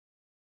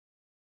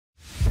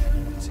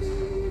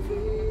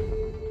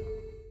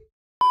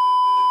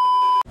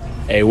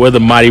Hey, we're the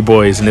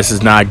Mightyboyz, and this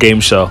is not a game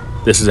show.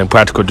 This is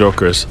Impractical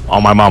Jokers.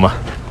 On my mama.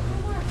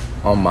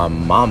 On my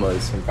mama,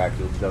 it's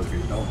Impractical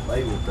Jokers. Don't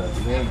play with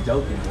us. We ain't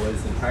joking,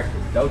 boys.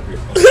 Impractical Jokers.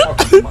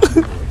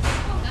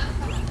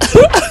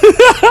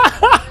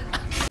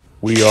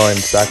 We are in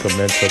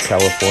Sacramento,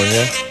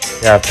 California.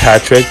 We have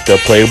Patrick, the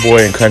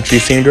playboy and country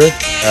singer. We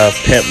have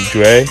Pimp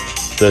Dre,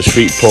 the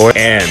street poet.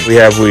 And we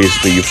have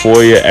REESE, the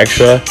Euphoria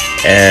extra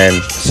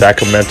and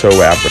Sacramento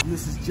rapper.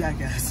 This is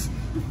Jackass.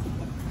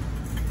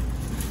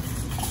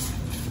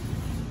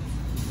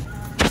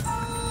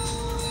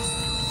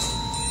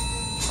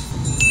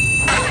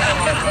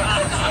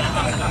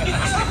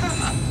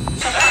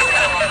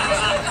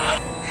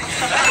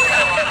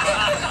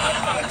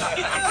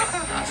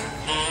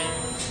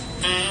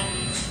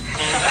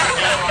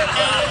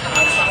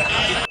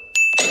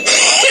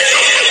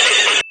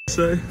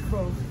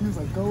 Bro, he was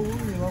like, go,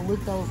 you know,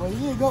 looked, I was like,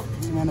 yeah, go.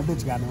 Man, the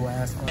bitch got no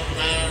ass.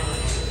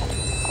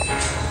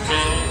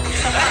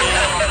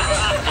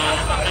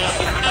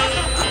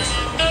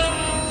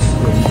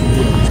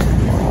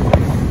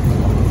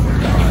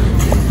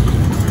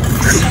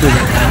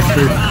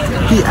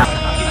 He out.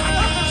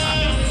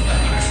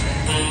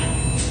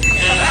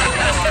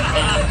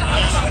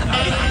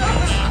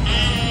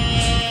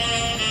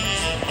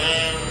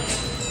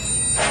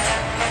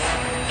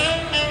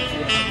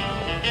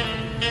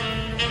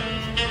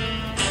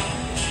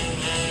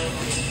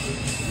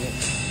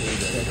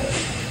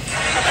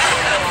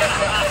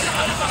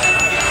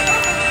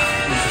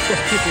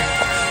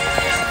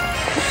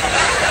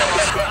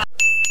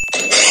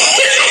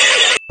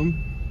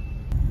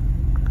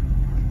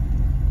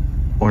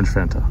 Orange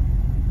Fanta.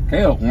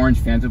 Hell, orange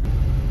Fanta.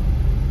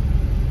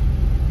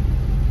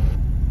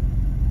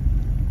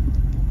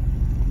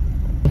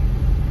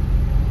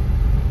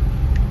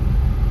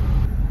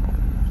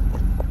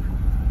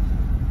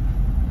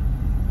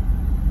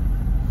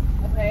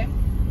 Okay.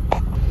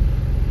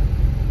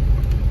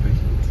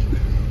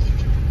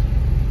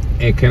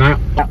 And can I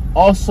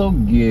also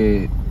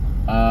get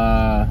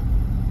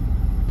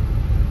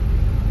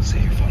Say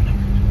your phone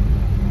number.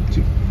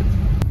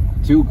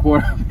 2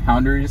 quarter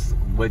pounders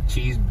with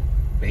cheese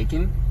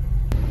bacon?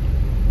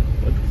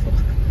 What the fuck?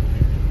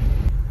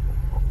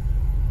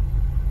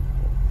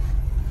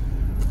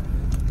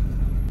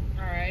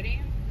 Alrighty.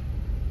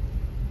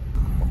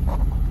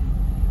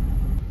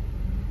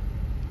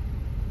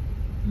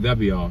 That'd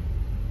be all.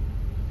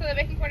 So the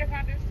bacon quarter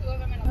pounders, 2 of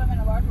them and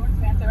a large orange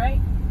Fanta,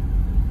 right?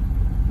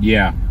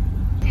 Yeah.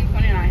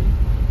 $2.29.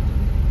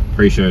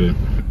 Appreciate it.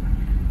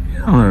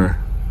 Yeah.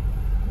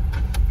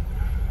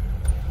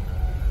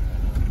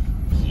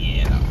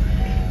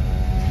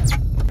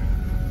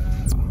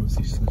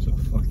 He's such a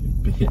fucking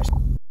bitch.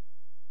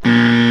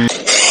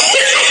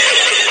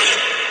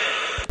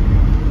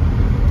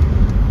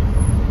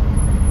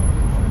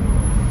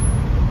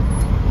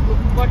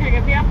 What can I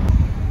get for you?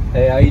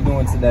 Hey, how you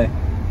doing today?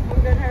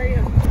 I'm good, how are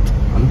you?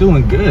 I'm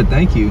doing good,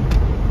 thank you.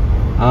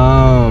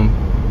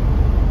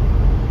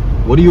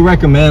 What do you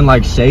recommend,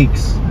 like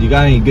shakes? Do you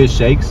got any good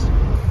shakes? I'm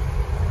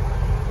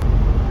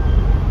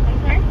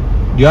sorry?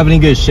 Do you have any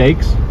good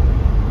shakes?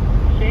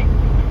 Shake?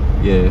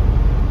 Yeah.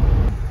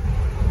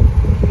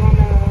 You want a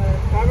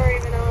strawberry,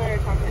 vanilla, or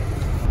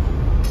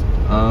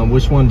chocolate?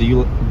 Which one do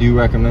you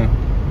recommend?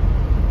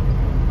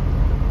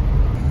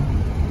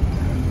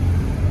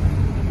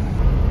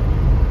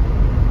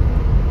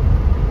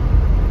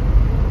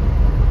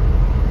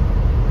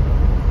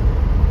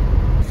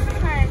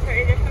 Hi, sir.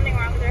 Is there something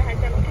wrong with your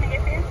headset? What can I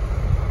get for you?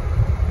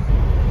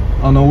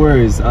 Oh, no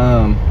worries.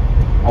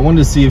 I wanted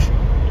to see if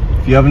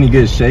you have any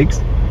good shakes.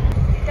 You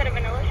said a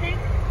vanilla shake?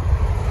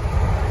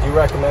 Do you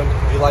recommend?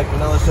 Do you like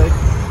vanilla shake?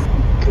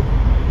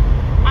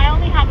 I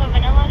only have a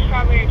vanilla,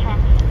 strawberry, or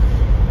chocolate.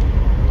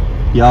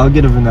 Yeah, I'll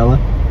get a vanilla.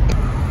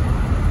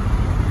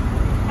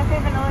 Okay,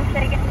 vanilla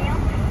shake. Anything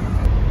else?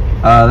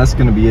 That's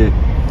gonna be it.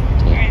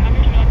 Alright, I'm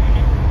just gonna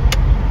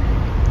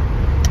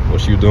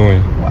What's you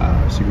doing?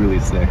 Wow, she really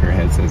said her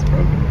headset's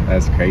broken.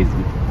 That's crazy.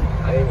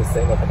 I didn't even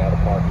say nothing out of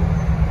pocket.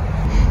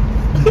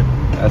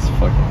 That's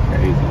fucking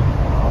crazy.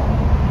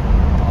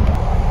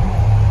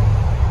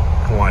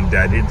 Come on,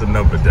 Dad. Get the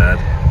number, Dad.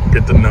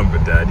 Get the number,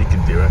 Dad. You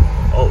can do it.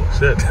 Oh,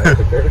 shit.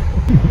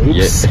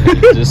 Oops.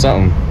 Yeah, just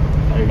something.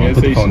 I'll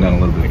put the phone down a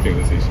little bit. Okay,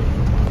 let's say shit.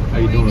 How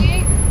you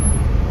doing?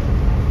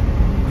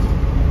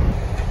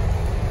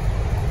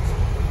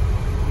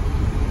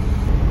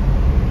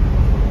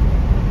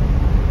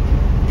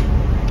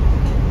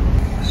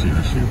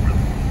 Shoot, bro.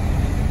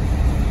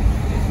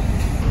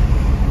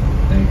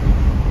 Thank you.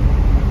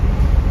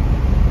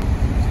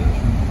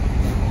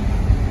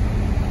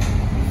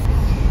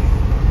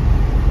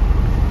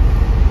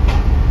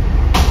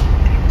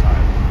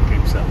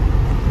 Game 7.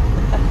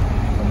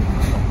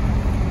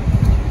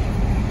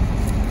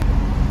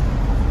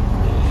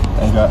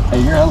 Hey,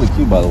 you're hella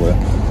cute, by the way.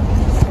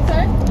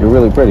 Sorry? You're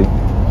really pretty.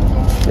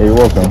 Yeah, you're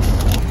welcome.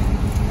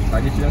 Did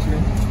I get you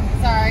yesterday?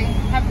 Sorry, I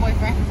have a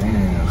boyfriend.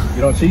 Damn.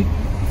 You don't cheat?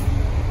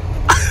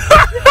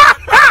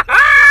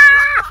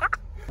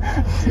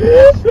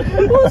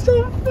 What's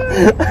up?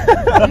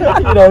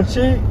 You don't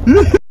cheat.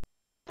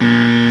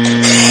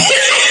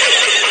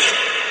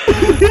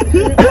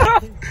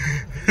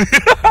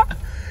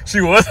 She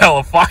was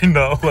hella fine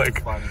though.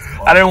 Like,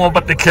 I didn't want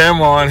to put the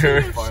camera on her.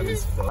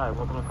 Hi,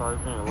 welcome to Car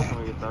Fan. What can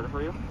we get started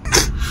for you?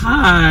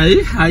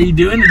 Hi, how you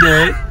doing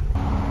today?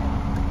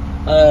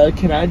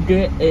 Can I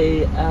get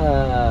a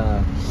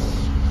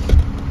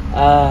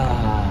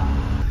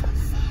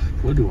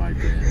what do I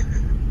get?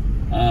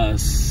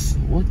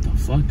 What the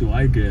fuck do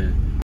I get?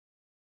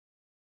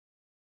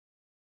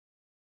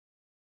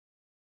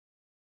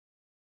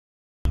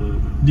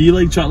 Do you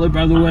like chocolate,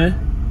 by the way?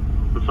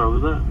 I'm sorry,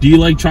 what was that? Do you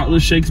like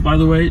chocolate shakes, by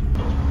the way?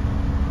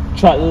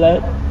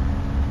 Chocolate?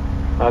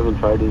 I haven't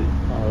tried it.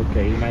 Oh,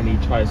 okay, you might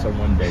need to try some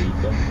one day. You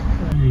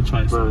need to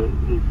try some.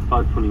 But it's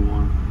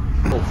 $5.21.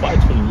 Oh,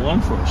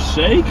 $5.21 for a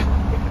shake?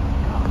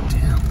 Oh,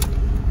 damn.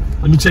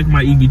 Let me check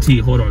my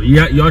EBT. Hold on.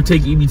 Y'all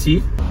take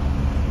EBT?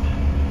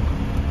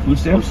 Food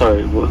stamps? I'm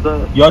sorry, what was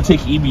that? Y'all take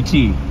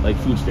EBT, like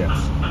food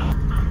stamps?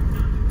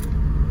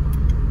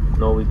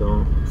 No, we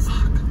don't.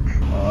 Fuck.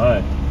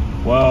 Alright.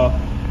 Well,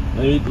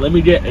 let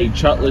me get a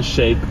chocolate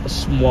shake,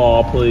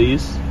 small,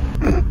 please.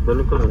 Let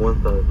me put it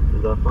one side.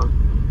 Is that fine?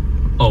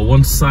 Oh,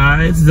 one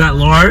size? Is that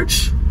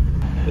large?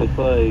 It's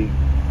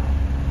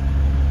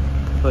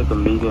like a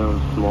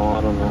medium, small,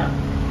 I don't know.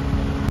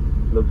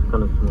 Looks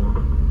kind of small.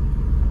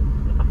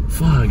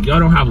 Fuck, y'all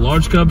don't have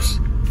large cups?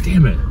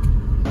 Damn it.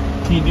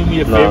 Can you do me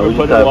a favor, No, we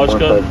put just in a have large one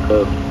cup? size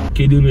cup.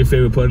 Can you do me a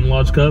favor, put in a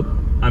large cup?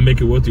 I make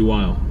it worth your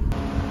while.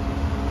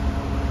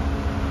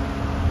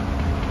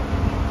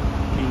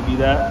 Can you do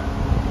that?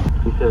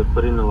 You said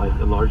put in a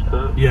large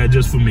cup? Yeah,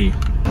 just for me.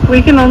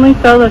 We can only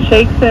sell the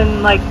shakes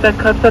in like the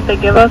cups that they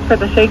give us for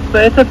the shakes,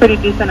 but it's a pretty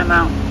decent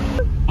amount.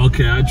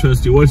 Okay, I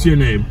trust you. What's your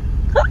name?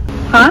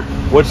 Huh?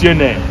 What's your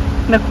name?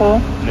 Nicole.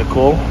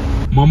 Nicole?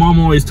 My mom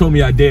always told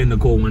me I dated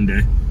Nicole one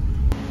day.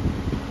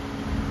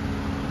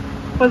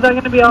 Was that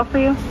gonna be all for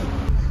you?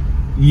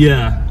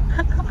 Yeah.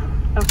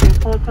 Okay,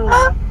 pull it to the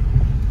left.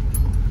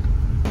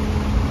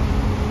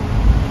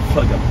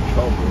 Fuck up in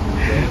trouble.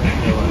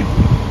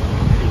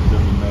 She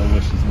doesn't know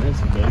what she's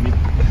missing, baby.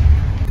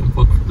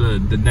 Fuck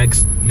the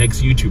next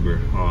YouTuber.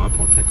 Oh, I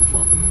put Keka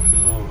Flop in the window.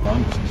 Oh,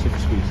 I'm just sick of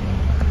squeeze.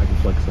 I can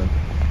flex that.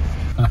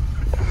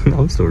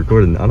 I'm still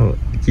recording. I don't.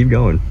 Keep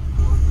going.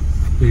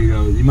 There you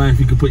go. You mind if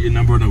you could put your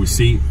number on the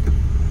receipt?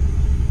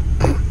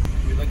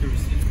 You'd like a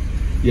receipt?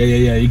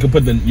 Yeah. You can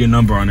put your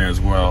number on there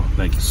as well.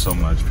 Thank you so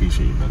much.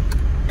 Appreciate you, man.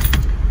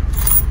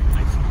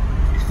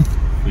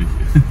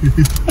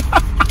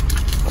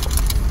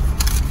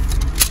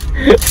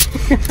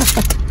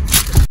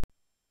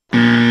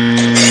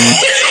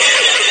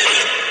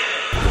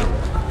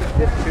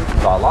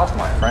 So I lost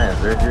my friends.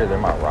 They're here. They're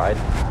my ride,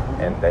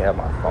 and they have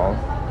my phone.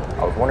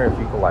 I was wondering if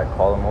you could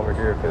call them over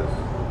here because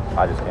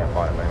I just can't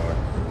find them anywhere.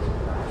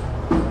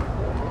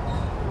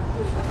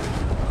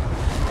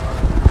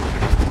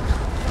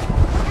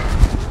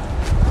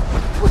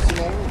 What's your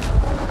name?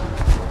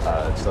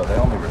 So they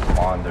only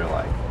respond.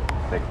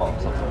 They call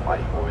themselves the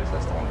Mightyboyz.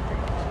 That's the only thing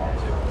they respond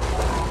to.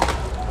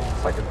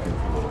 It's like a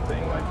goofy little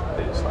thing.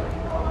 They just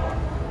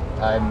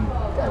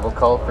I will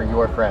call for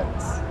your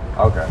friends.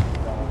 Okay.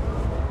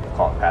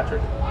 Call him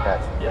Patrick.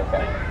 Patrick. Yeah.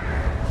 Okay.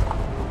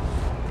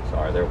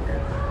 Sorry, they're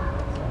weird.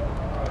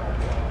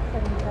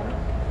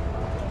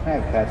 Hey,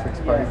 Patrick's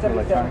Party to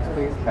Electronics,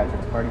 please.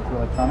 Patrick's Party to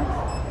Electronics.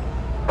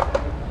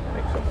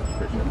 Thanks so much.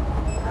 Appreciate it.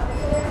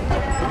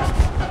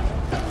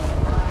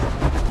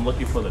 I'm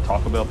looking for the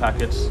Taco Bell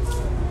packets.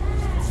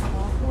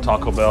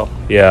 Taco Bell?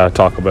 Yeah,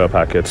 Taco Bell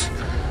packets.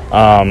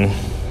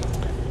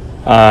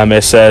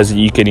 It says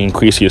you can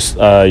increase your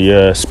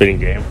spinning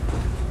game.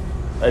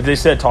 They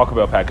said Taco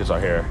Bell packets are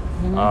here.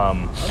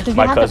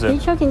 My cousin.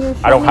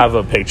 I don't have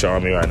a picture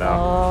on me right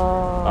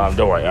now.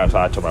 Don't worry.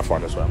 I took my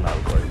phone this way. I'm not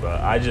recording,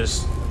 but I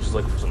just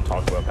looking for some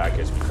Taco Bell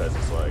packets because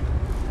it's like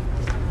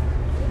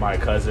my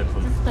cousin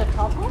from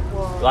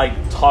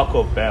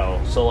Taco Bell.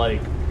 So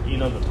you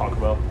know the Taco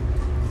Bell,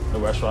 the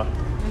restaurant.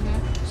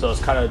 So it's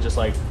kind of just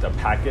like the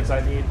packets I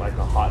need, like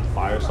a hot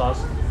fire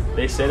sauce.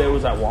 They said it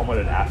was at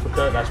Walmart in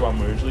Africa. That's where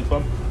I'm originally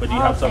from. But do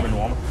you have some in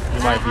Walmart?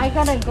 I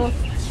gotta go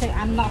check.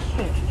 I'm not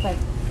sure, but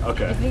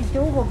okay. If we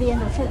do, we'll be in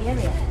the food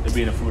area. It'll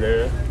be in the food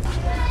area.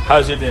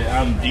 How's your day?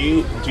 Do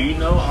you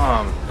know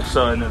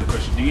So another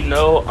question. Do you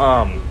know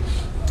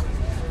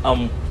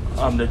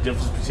the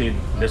difference between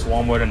this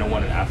Walmart and the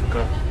one in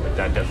Africa? Like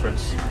that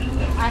difference?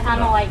 I have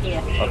no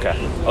idea.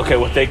 Okay.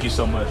 Well, thank you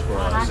so much for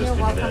assisting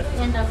me there.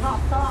 In the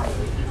hot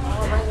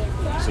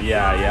sauce. So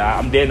yeah.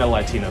 I'm dating a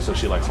Latina, so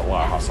she likes a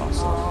lot of hot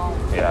sauce.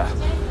 Yeah.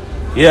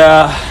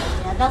 Yeah,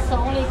 that's the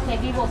only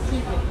people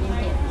secret in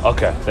here.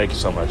 Okay. Thank you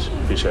so much.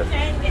 Appreciate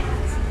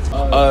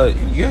it.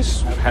 You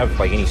guys have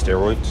any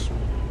steroids?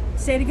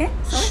 Say it again.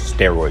 Sorry?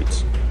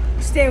 Steroids.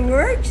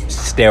 Steroids?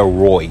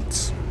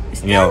 Steroids.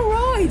 You know,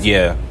 Steroids?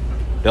 yeah.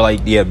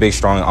 They're big,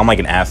 strong. I'm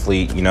an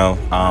athlete, you know.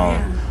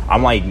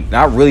 I'm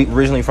not really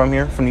originally from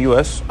here, from the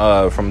U.S.,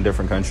 from a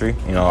different country.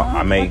 You know,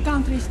 I make. What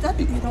country is that,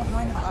 if you don't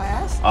mind if I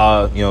ask?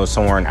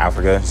 Somewhere in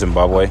Africa,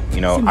 Zimbabwe.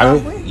 You know,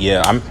 Zimbabwe?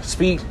 I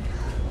speak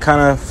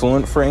kind of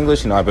fluent for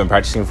English. You know, I've been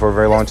practicing for a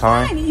very long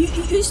time. Fine. You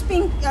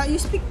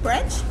speak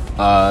French?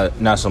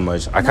 Not so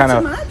much. I Not kind so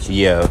of, much?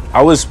 yeah.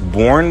 I was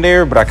born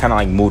there, but I kind of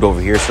like moved over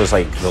here, so it's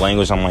like the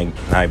language I'm like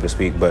not able to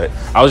speak. But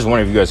I was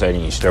wondering if you guys had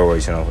any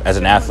steroids. You know, as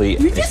an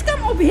athlete. You just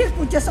come over here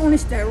for just only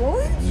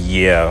steroids?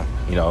 Yeah,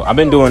 you know, I've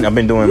been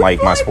doing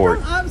like my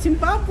sport. From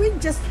Zimbabwe,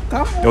 just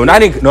come over. No, and I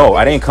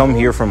didn't come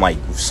here from like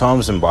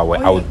some Zimbabwe.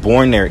 I was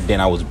born there.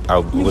 Then I was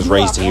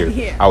raised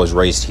here. I was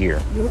raised here.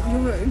 You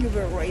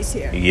were raised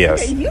here.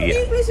 Yes. Okay, your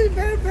English is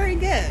very, very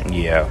good.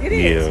 Yeah. It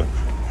is. Yeah.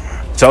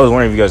 So I was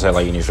wondering if you guys had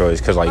like any steroids,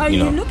 because like Are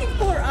you know. you looking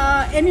for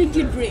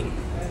energy drink?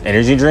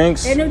 Energy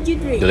drinks? Energy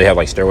drink. Do they have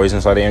like steroids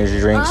inside the energy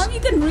drinks? You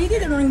can read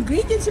it on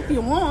ingredients if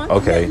you want.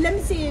 Okay. Let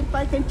me see if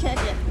I can check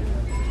it.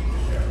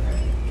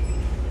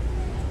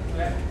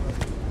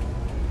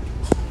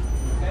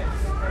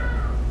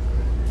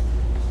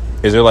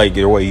 Is there like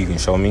a way you can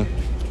show me?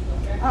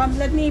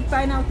 Let me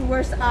find out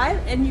where's I,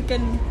 and you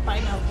can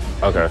find out.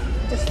 Okay.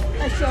 Just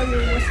I'll show you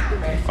what's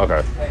good.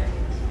 Okay.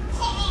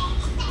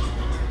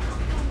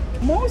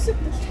 Most of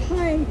the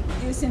time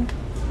using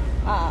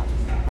a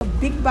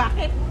big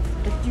bucket,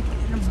 that you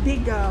in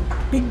a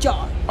big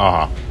jar.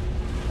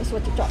 That's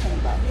what you're talking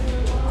about.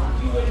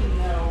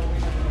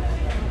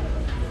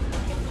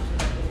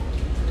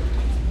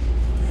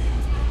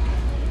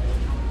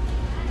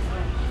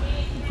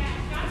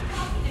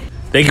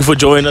 Thank you for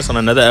joining us on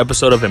another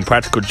episode of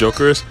Impractical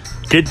Jokers.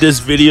 Get this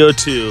video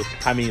to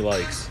how many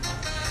likes?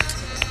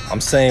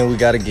 I'm saying we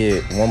gotta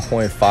get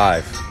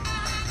 1.5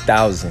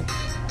 thousand.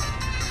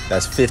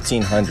 That's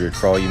 1,500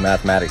 for all you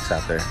mathematics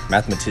out there.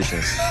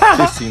 Mathematicians.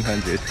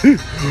 1,500.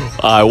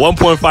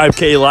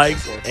 1.5K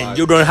likes, and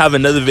you're gonna have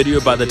another video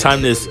by the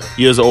time this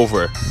year's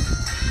over.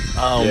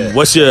 Yeah.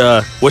 What's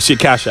your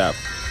Cash App?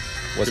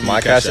 What's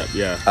my Cash App?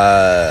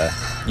 Yeah.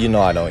 You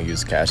know I don't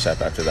use Cash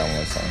App after that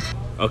one song.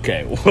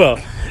 Okay. Well,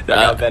 I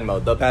got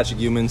Venmo. The Patrick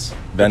Humans.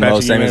 Venmo,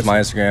 Patrick same Humans. as my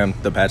Instagram.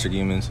 The Patrick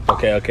Humans.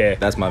 Okay.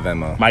 That's my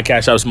Venmo. My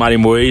Cash App is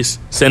Mightyboyz.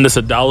 Send us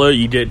 $1.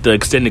 You get the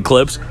extended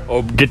clips,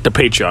 or get the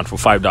Patreon for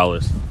 $5.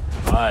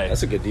 All right.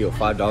 That's a good deal.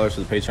 $5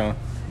 for the Patreon.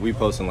 We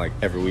posting like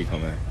every week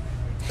on that.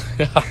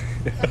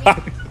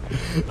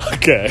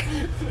 Okay.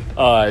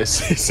 We're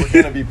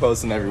gonna be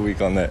posting every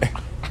week on that.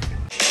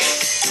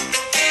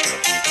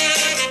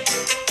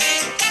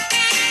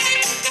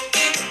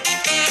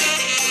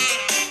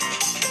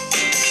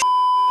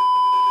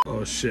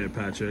 Oh shit,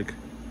 Patrick.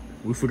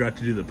 We forgot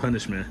to do the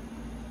punishment.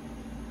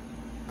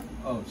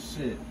 Oh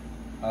shit.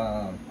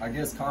 I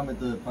guess comment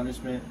the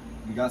punishment.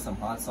 We got some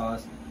hot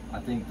sauce. I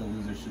think the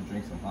loser should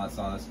drink some hot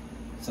sauce.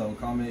 So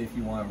comment if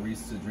you want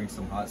Reese to drink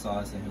some hot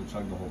sauce and he'll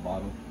chug the whole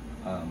bottle.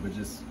 But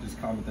just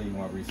comment that you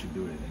want Reese to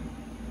do it and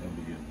it'll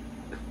be good.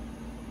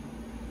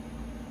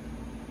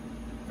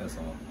 That's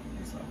all.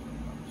 Peace out.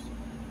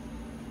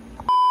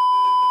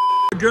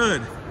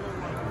 Good.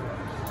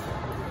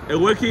 Hey,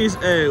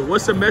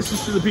 what's the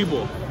message to the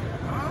people?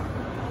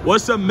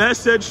 What's the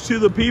message to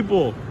the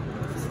people?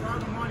 Subscribe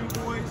to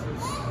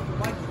Mightyboyz.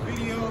 Like the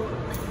video.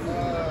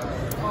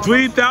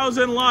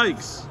 3,000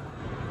 likes.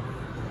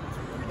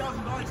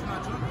 3,000 likes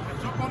now.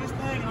 Jump on this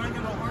thing and I ain't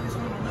got no harness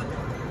on or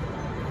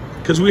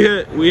nothing. Because we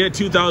hit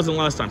 2,000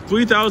 last time.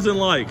 3,000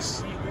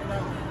 likes.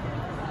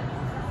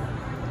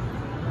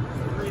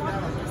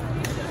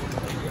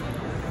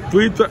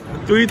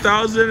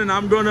 3,000, and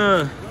I'm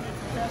gonna.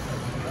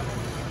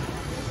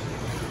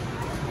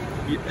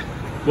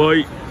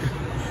 Well,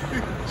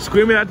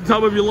 scream it at the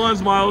top of your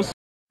lungs, Miles.